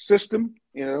system,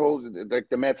 like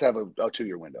the Mets have a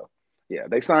 2-year window. Yeah,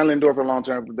 they signed Lindor for long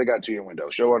term. They got a 2-year window.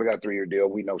 Showalter got a 3-year deal.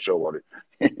 We know Showalter.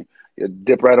 You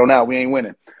dip right on out. We ain't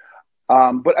winning.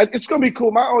 But it's going to be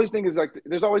cool. My always thing is like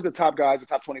there's always the top guys, the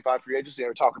top 25 free agency.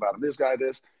 I talk about them. This guy,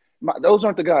 this. Those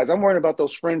aren't the guys. I'm worried about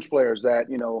those fringe players that,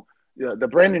 the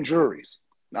Brandon Drury's.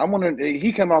 I'm wondering,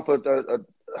 he came off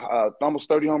almost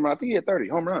 30 home runs. I think he had 30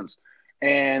 home runs.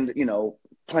 And,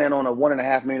 playing on a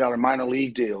 $1.5 million minor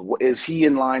league deal? Is he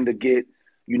in line to get,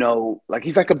 like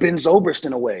he's like a Ben Zobrist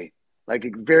in a way, like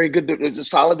a very good, it's a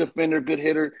solid defender, good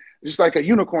hitter, just like a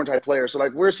unicorn type player. So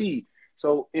like, where's he?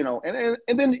 So, and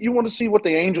then you want to see what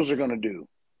the Angels are going to do,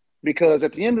 because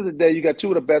at the end of the day, you got two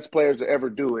of the best players to ever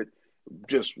do it,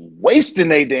 just wasting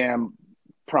their damn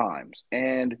primes.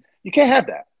 And you can't have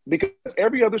that, because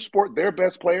every other sport, their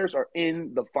best players are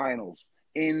in the finals,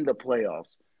 in the playoffs.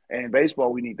 And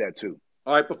baseball, we need that too.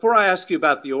 All right, before I ask you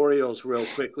about the Orioles real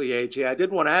quickly, AJ, I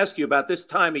did want to ask you about this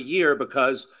time of year,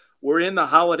 because we're in the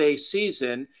holiday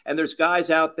season and there's guys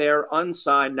out there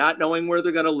unsigned, not knowing where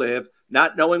they're going to live,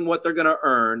 not knowing what they're going to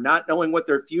earn, not knowing what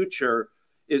their future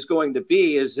is going to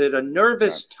be. Is it a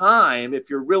nervous time if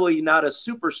you're really not a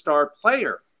superstar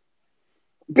player?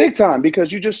 Big time,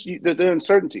 because the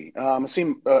uncertainty. I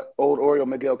seen old Oriole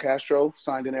Miguel Castro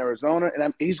signed in Arizona,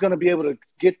 and he's going to be able to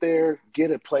get there,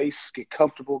 get a place, get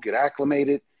comfortable, get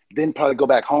acclimated, then probably go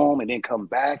back home and then come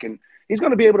back. And he's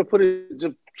going to be able to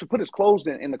put his clothes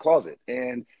in the closet.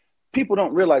 And people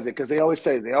don't realize it, because they always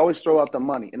throw out the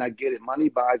money. And I get it. Money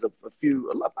buys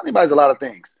money buys a lot of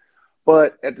things.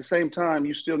 But at the same time,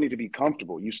 you still need to be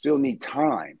comfortable. You still need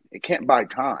time. It can't buy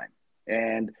time.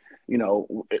 And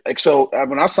so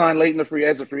when I signed late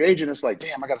as a free agent, it's like,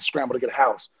 damn, I got to scramble to get a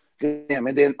house. Damn,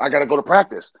 and then I got to go to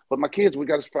practice. But my kids, we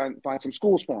got to find some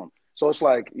schools for them. So it's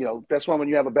like, that's why when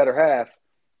you have a better half,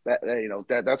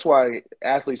 that's why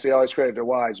athletes, they always credit their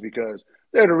wives, because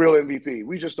they're the real MVP.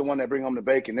 We just the one that bring home the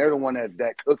bacon. They're the one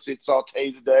that cooks it, sautés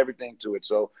it, does everything to it.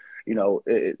 So,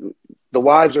 the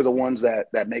wives are the ones that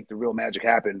make the real magic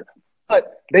happen.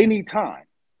 But they need time.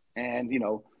 And,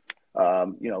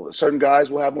 certain guys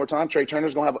will have more time. Trey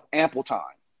Turner's going to have ample time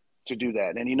to do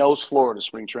that. And he knows Florida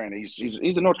spring training.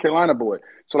 He's a North Carolina boy.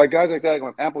 So, like, guys like that are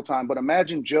going to have ample time. But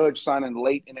imagine Judge signing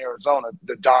late in Arizona,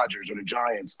 the Dodgers or the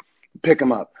Giants, pick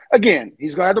him up. Again,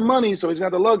 he's going to have the money, so he's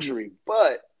got the luxury.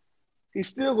 But he's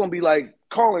still going to be, like,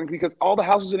 calling, because all the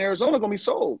houses in Arizona are going to be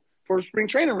sold for spring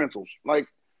training rentals. Like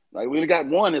we only got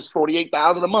one is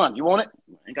 $48,000 a month. You want it?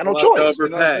 Ain't got no choice.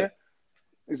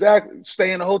 Exactly.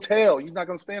 Stay in a hotel. You're not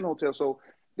going to stay in a hotel. So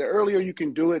the earlier you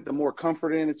can do it, the more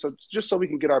comfort in it. So just so we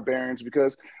can get our bearings,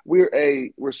 because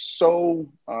we're so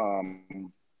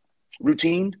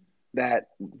routine that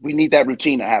we need that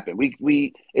routine to happen.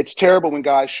 It's terrible when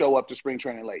guys show up to spring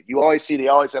training late. You always see they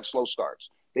always have slow starts.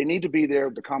 They need to be there,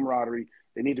 the camaraderie.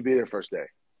 They need to be there first day.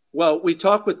 Well, we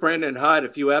talked with Brandon Hyde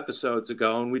a few episodes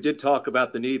ago, and we did talk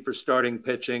about the need for starting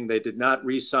pitching. They did not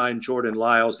re-sign Jordan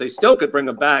Lyles. They still could bring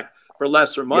him back for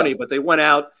lesser money, but they went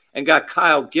out and got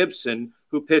Kyle Gibson,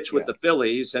 who pitched with the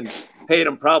Phillies, and paid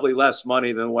him probably less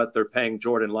money than what they're paying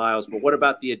Jordan Lyles. But what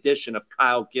about the addition of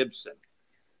Kyle Gibson?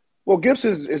 Well,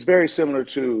 Gibson is very similar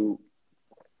to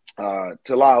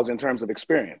Lyles in terms of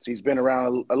experience. He's been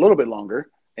around a little bit longer,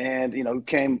 and, he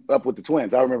came up with the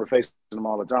Twins. I remember facing them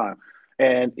all the time.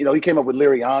 And, he came up with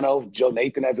Liriano, Joe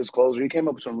Nathan as his closer. He came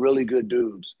up with some really good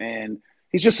dudes. And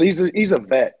he's a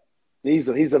vet. He's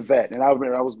a vet. And I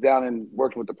remember I was down and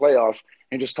working with the playoffs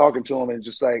and just talking to him, and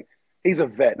just like, he's a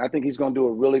vet. And I think he's going to do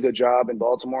a really good job in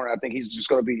Baltimore. And I think he's just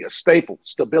going to be a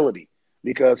stability,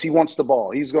 because he wants the ball.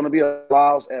 He's going to be a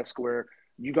Lyles-esque, where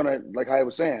you're going to, like I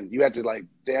was saying, you have to, like,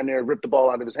 damn near rip the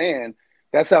ball out of his hand.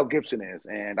 That's how Gibson is.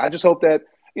 And I just hope that,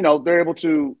 they're able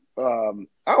to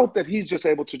I hope that he's just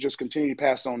able to just continue to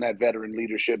pass on that veteran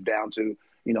leadership down to,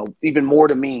 even more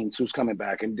to Means, who's coming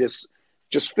back, and just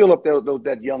fill up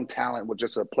that young talent with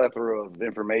just a plethora of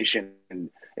information and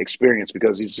experience,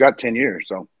 because he's got 10 years.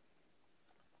 So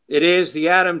it is the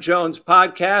Adam Jones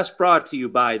Podcast, brought to you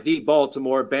by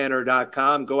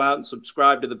thebaltimorebanner.com. Go out and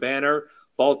subscribe to the Banner,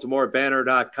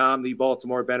 baltimorebanner.com,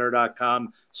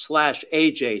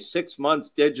 thebaltimorebanner.com/AJ. 6 months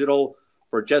digital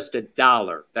for just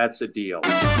 $1. That's a deal.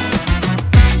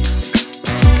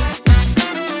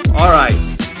 All right.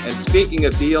 And speaking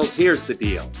of deals, here's the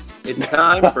deal. It's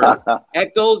time for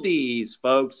Heckle D's,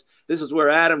 folks. This is where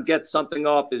Adam gets something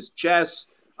off his chest.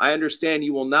 I understand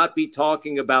you will not be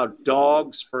talking about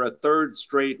dogs for a third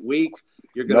straight week.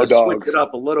 You're going to switch it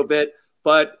up a little bit.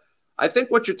 But I think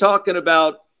what you're talking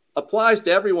about applies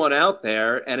to everyone out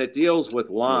there, and it deals with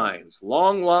lines,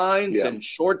 long lines and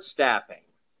short staffing.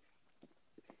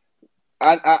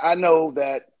 I know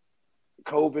that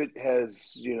COVID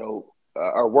has,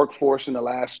 our workforce in the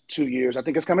last 2 years, I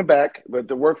think it's coming back, but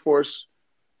the workforce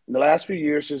in the last few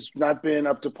years has not been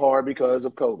up to par because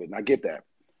of COVID. And I get that.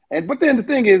 But then the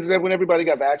thing is that when everybody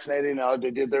got vaccinated,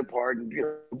 they did their part and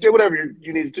did whatever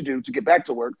you needed to do to get back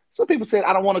to work. Some people said,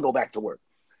 I don't want to go back to work.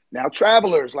 Now,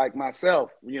 travelers like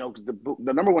myself, the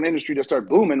number one industry that started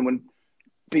booming when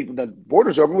the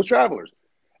borders open was travelers.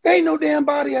 Ain't no damn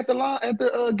body at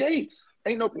the gates.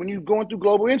 Ain't no when you going through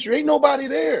global entry. Ain't nobody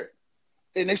there.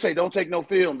 And they say, don't take no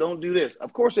film, don't do this.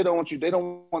 Of course they don't want you. They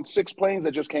don't want 6 planes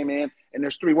that just came in, and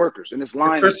there's 3 workers. And this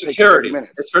line is for security.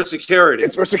 It's for security.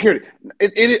 It's for security.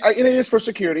 It is for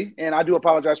security, and I do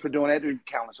apologize for doing that to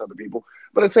countless other people.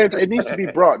 But at the same time, it needs to be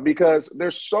brought because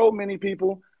there's so many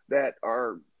people that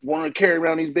are wanting to carry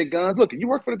around these big guns. Look, you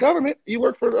work for the government. You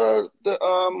work for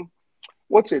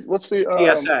what's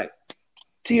the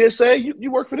TSA. You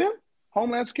work for them,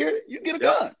 Homeland Security. You get a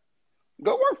gun.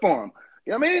 Go work for them.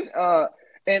 You know what I mean?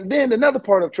 And then another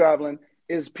part of traveling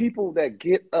is people that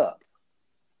get up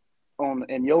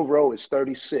and your row is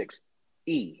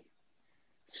 36E.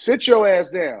 Sit your ass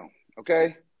down,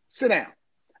 okay? Sit down.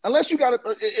 Unless you got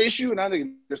an issue, and I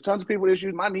think there's tons of people with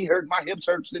issues. My knee hurt, my hips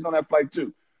hurt sitting on that flight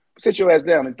too. Sit your ass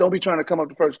down and don't be trying to come up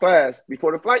to first class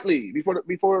before the flight leaves,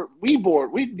 before we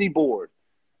deboard.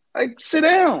 Like sit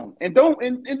down and don't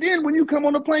and then when you come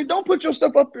on the plane, don't put your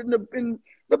stuff up in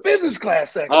the business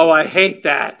class section. Oh, I hate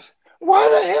that. Why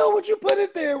the hell would you put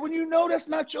it there when you know that's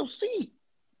not your seat?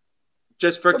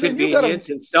 Just for convenience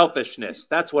and selfishness.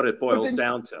 That's what it boils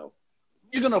down to.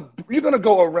 You're gonna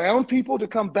go around people to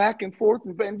come back and forth,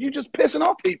 and you're just pissing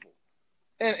off people.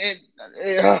 And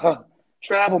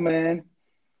travel, man.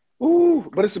 Ooh,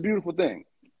 but it's a beautiful thing.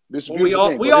 We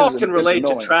all can relate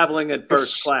to traveling in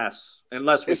first class,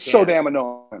 unless we it's so damn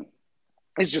annoying.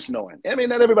 It's just annoying. I mean,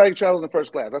 not everybody travels in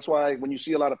first class. That's why when you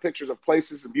see a lot of pictures of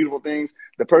places and beautiful things,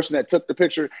 the person that took the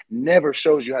picture never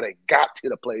shows you how they got to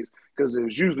the place because it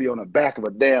was usually on the back of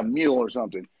a damn mule or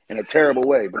something in a terrible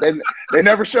way. But they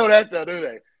never show that though, do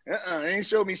they? They ain't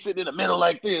show me sitting in the middle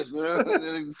like this,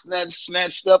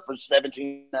 snatched up for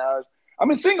 17 hours.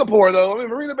 I'm in Singapore though. I'm in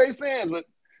Marina Bay Sands, but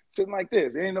sitting like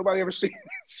this, ain't nobody ever seen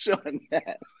showing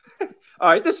that. All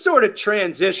right, this sort of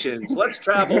transitions. Let's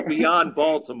travel beyond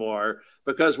Baltimore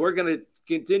because we're going to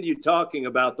continue talking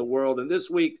about the world. And this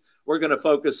week, we're going to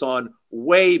focus on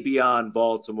way beyond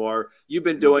Baltimore. You've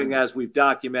been doing, as we've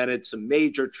documented, some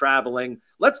major traveling.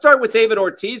 Let's start with David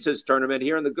Ortiz's tournament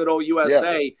here in the good old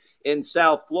USA in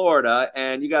South Florida.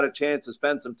 And you got a chance to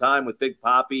spend some time with Big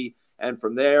Papi. And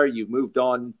from there, you've moved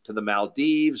on to the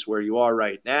Maldives, where you are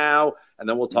right now. And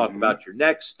then we'll talk about your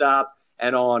next stop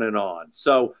and on and on.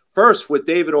 So first, with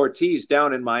David Ortiz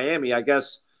down in Miami, I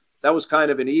guess that was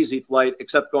kind of an easy flight,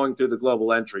 except going through the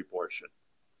global entry portion.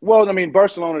 Well, I mean,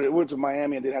 Barcelona, it went to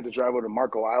Miami and then had to drive over to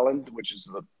Marco Island, which is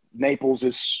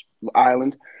Naples'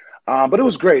 island. But it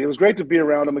was great. It was great to be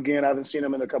around him again. I haven't seen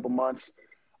him in a couple months.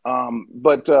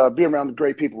 But be around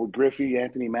great people with Griffey,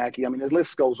 Anthony Mackie. I mean, the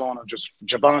list goes on of just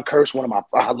Javon Curse,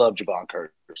 I love Javon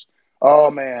Curse. Oh,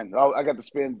 man. I got to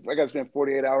spend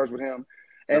 48 hours with him.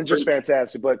 And just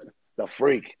fantastic. But the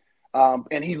freak.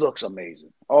 And he looks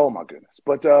amazing. Oh, my goodness.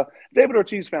 But David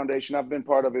Ortiz Foundation, I've been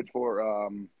part of it for,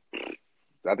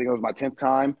 I think it was my 10th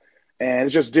time. And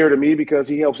it's just dear to me because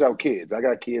he helps out kids. I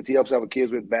got kids. He helps out with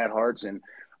kids with bad hearts. And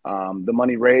the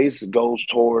money raised goes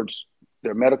towards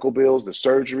their medical bills, the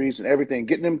surgeries, and everything,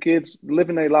 getting them kids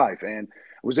living their life. And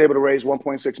was able to raise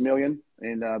 $1.6 million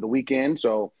in the weekend.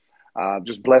 So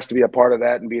just blessed to be a part of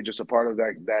that and be just a part of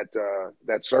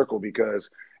that circle because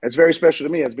it's very special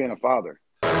to me as being a father.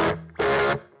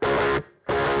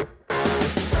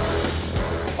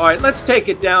 All right, let's take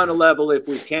it down a level if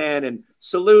we can and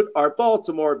salute our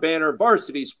Baltimore Banner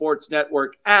Varsity Sports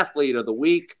Network Athlete of the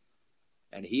Week.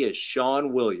 And he is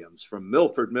Sean Williams from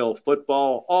Milford Mill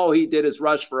Football. All he did is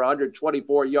rush for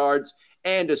 124 yards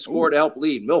and a score to help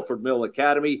lead Milford Mill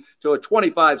Academy to a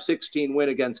 25-16 win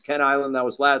against Kent Island. That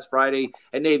was last Friday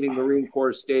at Navy Marine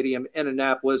Corps Stadium in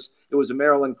Annapolis. It was a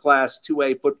Maryland Class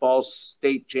 2A football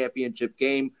state championship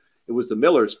game. It was the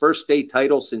Millers' first state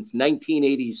title since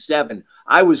 1987.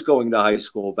 I was going to high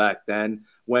school back then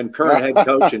when current head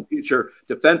coach and future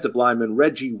defensive lineman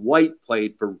Reggie White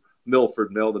played for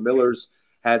Milford Mill. The Millers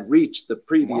had reached the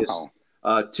previous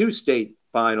 2 state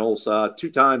finals 2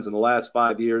 times in the last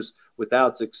 5 years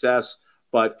without success.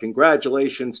 But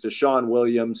congratulations to Sean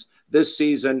Williams. This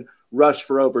season, rushed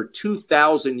for over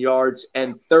 2,000 yards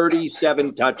and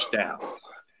 37 touchdowns.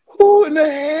 Who in the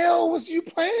hell was you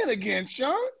playing against,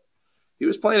 Sean? He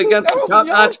was playing against some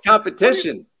top-notch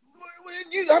competition.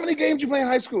 How many games you play in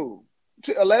high school?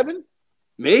 11?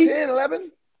 Me? 10,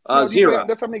 11? 0.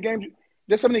 That's how many games you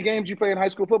There's how many games you play in high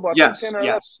school football? Yes, 10 or 11.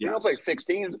 yes. You don't play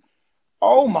 16.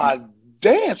 Oh my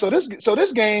damn! So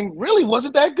this game really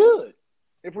wasn't that good.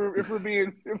 If we're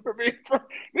being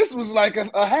this was like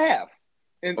a half.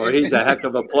 He's a heck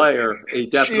of a player. He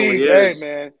definitely is. Hey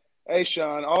man, hey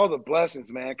Sean, all the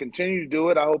blessings, man. Continue to do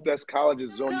it. I hope that's college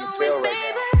is on your tail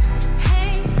right now.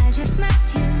 Hey, I just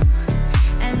met you,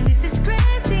 and this is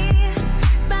crazy.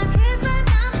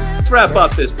 wrap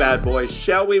up this bad boy,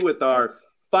 shall we, with our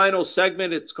final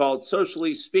segment. It's called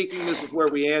Socially Speaking. This is where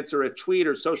we answer a tweet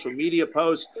or social media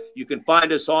post. You can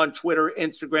find us on Twitter,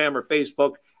 Instagram, or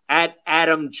Facebook at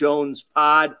Adam Jones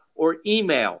Pod, or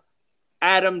email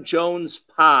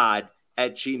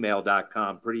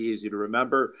adamjonespod@gmail.com. Pretty easy to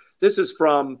remember. This is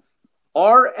from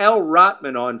R.L.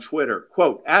 Rotman on Twitter.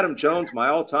 Quote, Adam Jones, my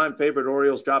all-time favorite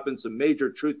Orioles, dropping some major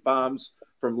truth bombs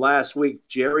from last week,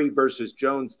 Jerry versus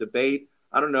Jones debate.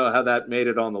 I don't know how that made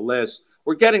it on the list.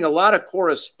 We're getting a lot of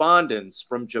correspondence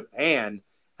from Japan.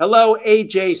 Hello,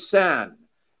 AJ San.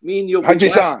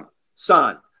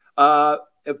 San.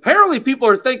 Apparently people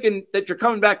are thinking that you're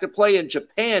coming back to play in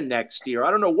Japan next year.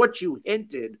 I don't know what you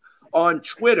hinted on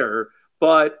Twitter,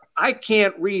 but I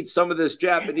can't read some of this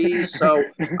Japanese, so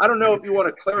I don't know if you want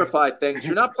to clarify things.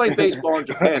 You're not playing baseball in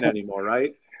Japan anymore,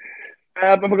 right?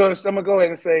 I'm gonna go ahead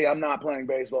and say I'm not playing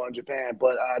baseball in Japan,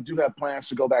 but I do have plans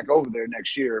to go back over there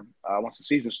next year once the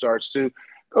season starts to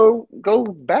go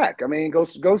back. I mean, go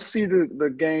see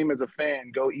the game as a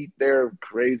fan. Go eat their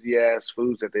crazy ass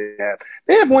foods that they have.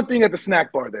 They have one thing at the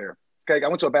snack bar there. Okay, I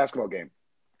went to a basketball game.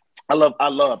 I love.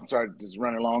 I'm sorry, just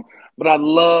running along, but I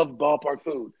love ballpark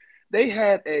food. They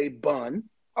had a bun.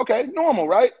 Okay, normal,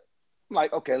 right? I'm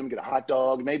like, okay, let me get a hot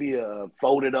dog, maybe a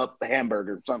folded up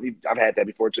hamburger, something. I've had that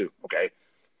before too. Okay.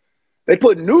 They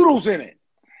put noodles in it.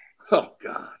 Oh,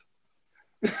 God.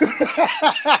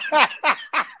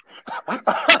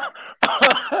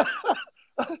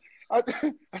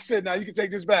 I said, now you can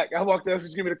take this back. I walked out and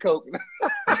said, give me the Coke.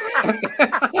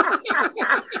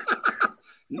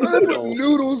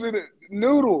 Noodles in it.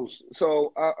 Noodles.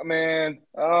 So, but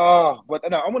no,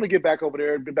 I'm going to get back over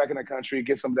there, get back in that country,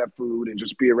 get some of that food and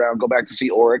just be around, go back to see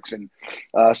Oryx. And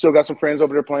still got some friends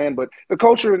over there playing. But the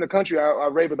culture in the country, I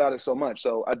rave about it so much.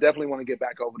 So I definitely want to get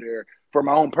back over there for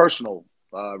my own personal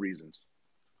reasons.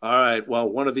 All right. Well,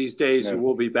 one of these days you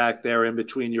will be back there in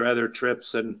between your other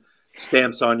trips and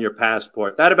stamps on your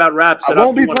passport. That about wraps it up. I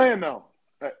won't be playing, though.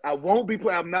 I won't be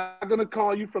playing. I'm not going to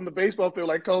call you from the baseball field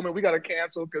like, Coleman, we got to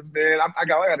cancel because, man, I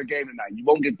got a game tonight. You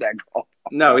won't get that call.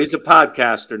 No, he's a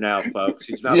podcaster now, folks.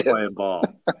 He's not playing ball.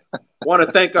 Want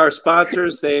to thank our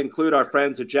sponsors. They include our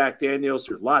friends at Jack Daniels.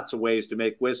 There's lots of ways to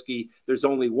make whiskey. There's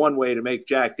only one way to make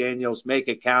Jack Daniels. Make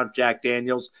it count, Jack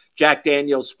Daniels. Jack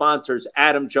Daniels sponsors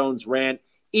Adam Jones Rant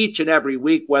each and every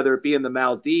week, whether it be in the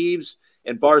Maldives,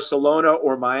 in Barcelona,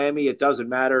 or Miami. It doesn't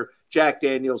matter. Jack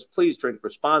Daniels, please drink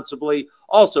responsibly.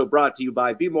 Also brought to you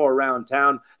by Be More Around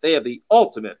Town. They have the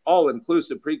ultimate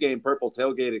all-inclusive pregame purple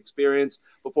tailgate experience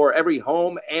before every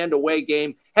home and away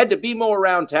game. Head to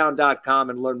BeMoreAroundTown.com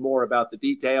and learn more about the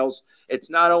details. It's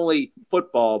not only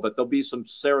football, but there'll be some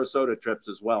Sarasota trips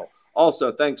as well.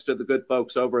 Also, thanks to the good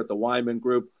folks over at the Wyman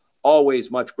Group.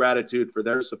 Always much gratitude for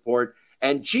their support.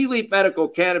 And G-Leaf Medical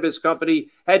Cannabis Company.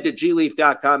 Head to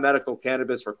gleaf.com, medical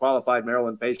cannabis for qualified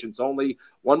Maryland patients only.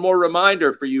 One more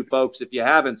reminder for you folks, if you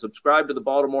haven't, subscribe to the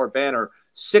Baltimore Banner.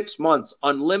 6 months,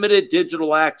 unlimited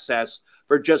digital access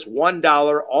for just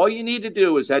 $1. All you need to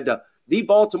do is head to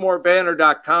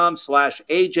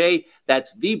thebaltimorebanner.com/AJ.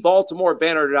 That's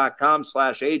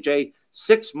thebaltimorebanner.com/AJ.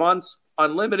 6 months,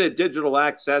 unlimited digital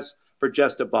access for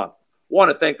just $1. Want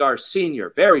to thank our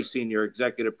very senior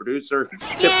executive producer,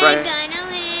 Chip Frank.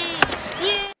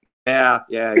 Yeah.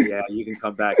 You can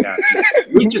come back out.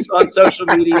 Reach us on social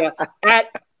media at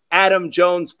Adam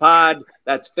Jones Pod.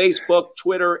 That's Facebook,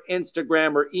 Twitter,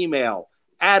 Instagram, or email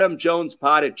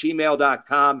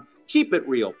adamjonespod@gmail.com. Keep it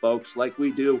real, folks, like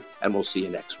we do, and we'll see you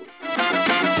next week.